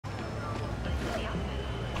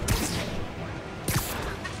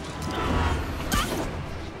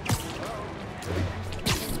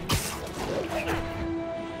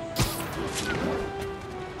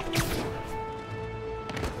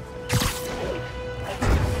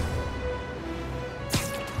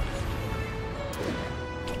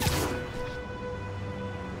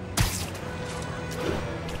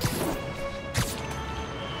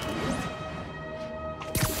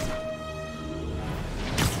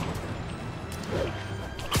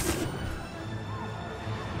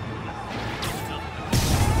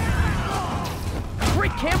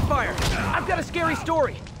a scary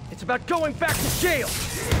story. It's about going back to jail.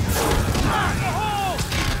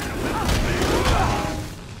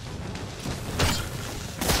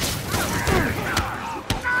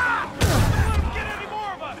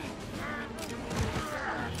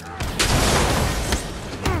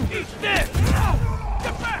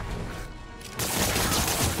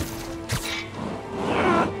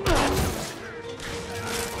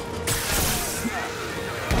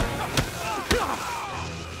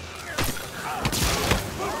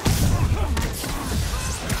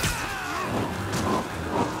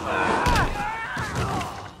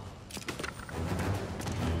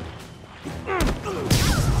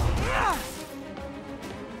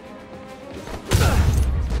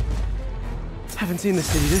 Haven't seen the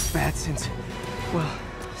city this bad since, well,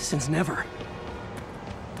 since never.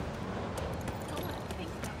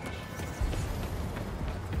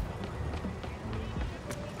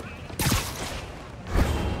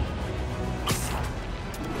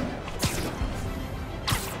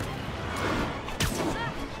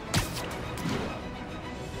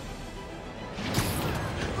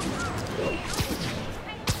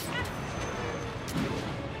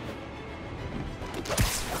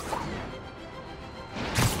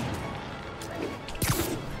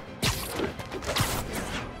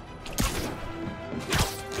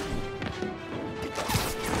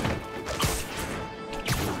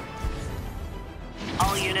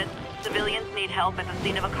 Civilians need help at the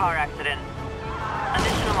scene of a car accident.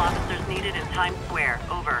 Additional officers needed in Times Square.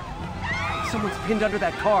 Over. Someone's pinned under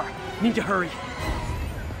that car. Need to hurry.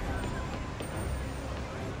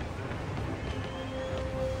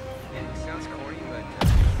 Yeah, sounds corny, but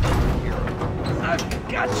I've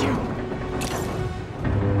got you!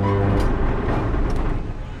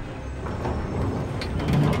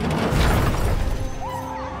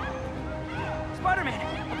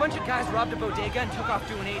 Spider-Man! A bunch of guys robbed a bodega and took off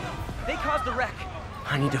doing 80. They caused the wreck.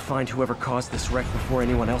 I need to find whoever caused this wreck before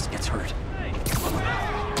anyone else gets hurt. I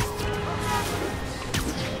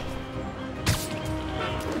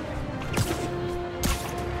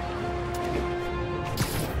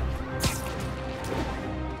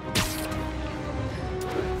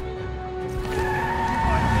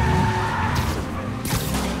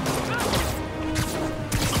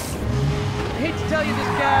hate to tell you this,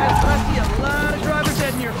 guys, but I see a lot of drivers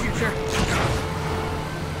dead in your future.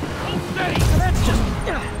 Hold steady! That's just...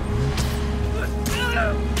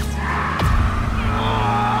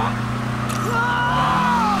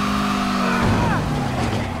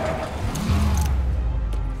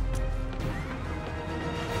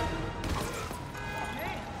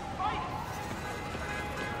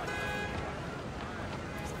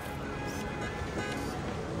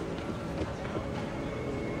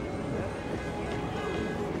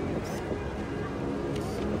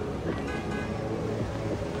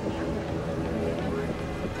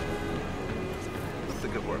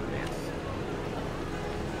 good work, man.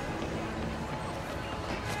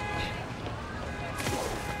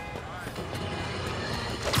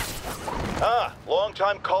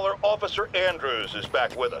 Longtime caller Officer Andrews is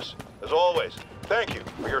back with us. As always, thank you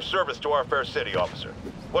for your service to our fair city, officer.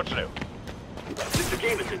 What's new? Mr.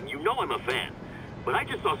 Jameson, you know I'm a fan, but I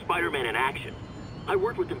just saw Spider-Man in action. I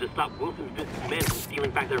worked with him to stop Wilson Fisk's men from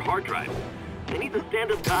stealing back their hard drives. And he's a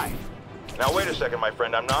stand-up guy. Now wait a second, my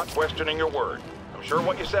friend. I'm not questioning your word. I'm sure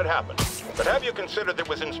what you said happened. But have you considered that it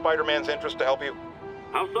was in Spider-Man's interest to help you?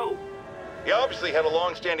 How so? He obviously had a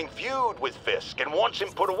long-standing feud with Fisk and wants him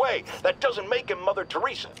put away. That doesn't make him Mother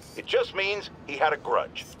Teresa. It just means he had a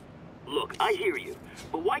grudge. Look, I hear you,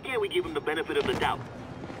 but why can't we give him the benefit of the doubt?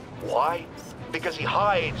 Why? Because he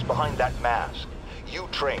hides behind that mask. You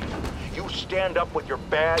train. You stand up with your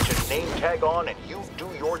badge and name tag on, and you do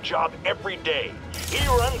your job every day. He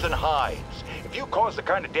runs and hides. If you cause the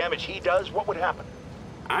kind of damage he does, what would happen?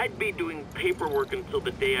 I'd be doing paperwork until the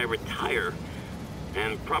day I retire.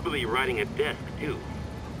 And probably riding a desk, too.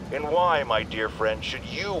 And why, my dear friend, should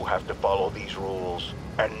you have to follow these rules,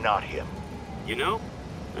 and not him? You know,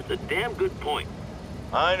 that's a damn good point.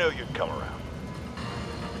 I knew you'd come around.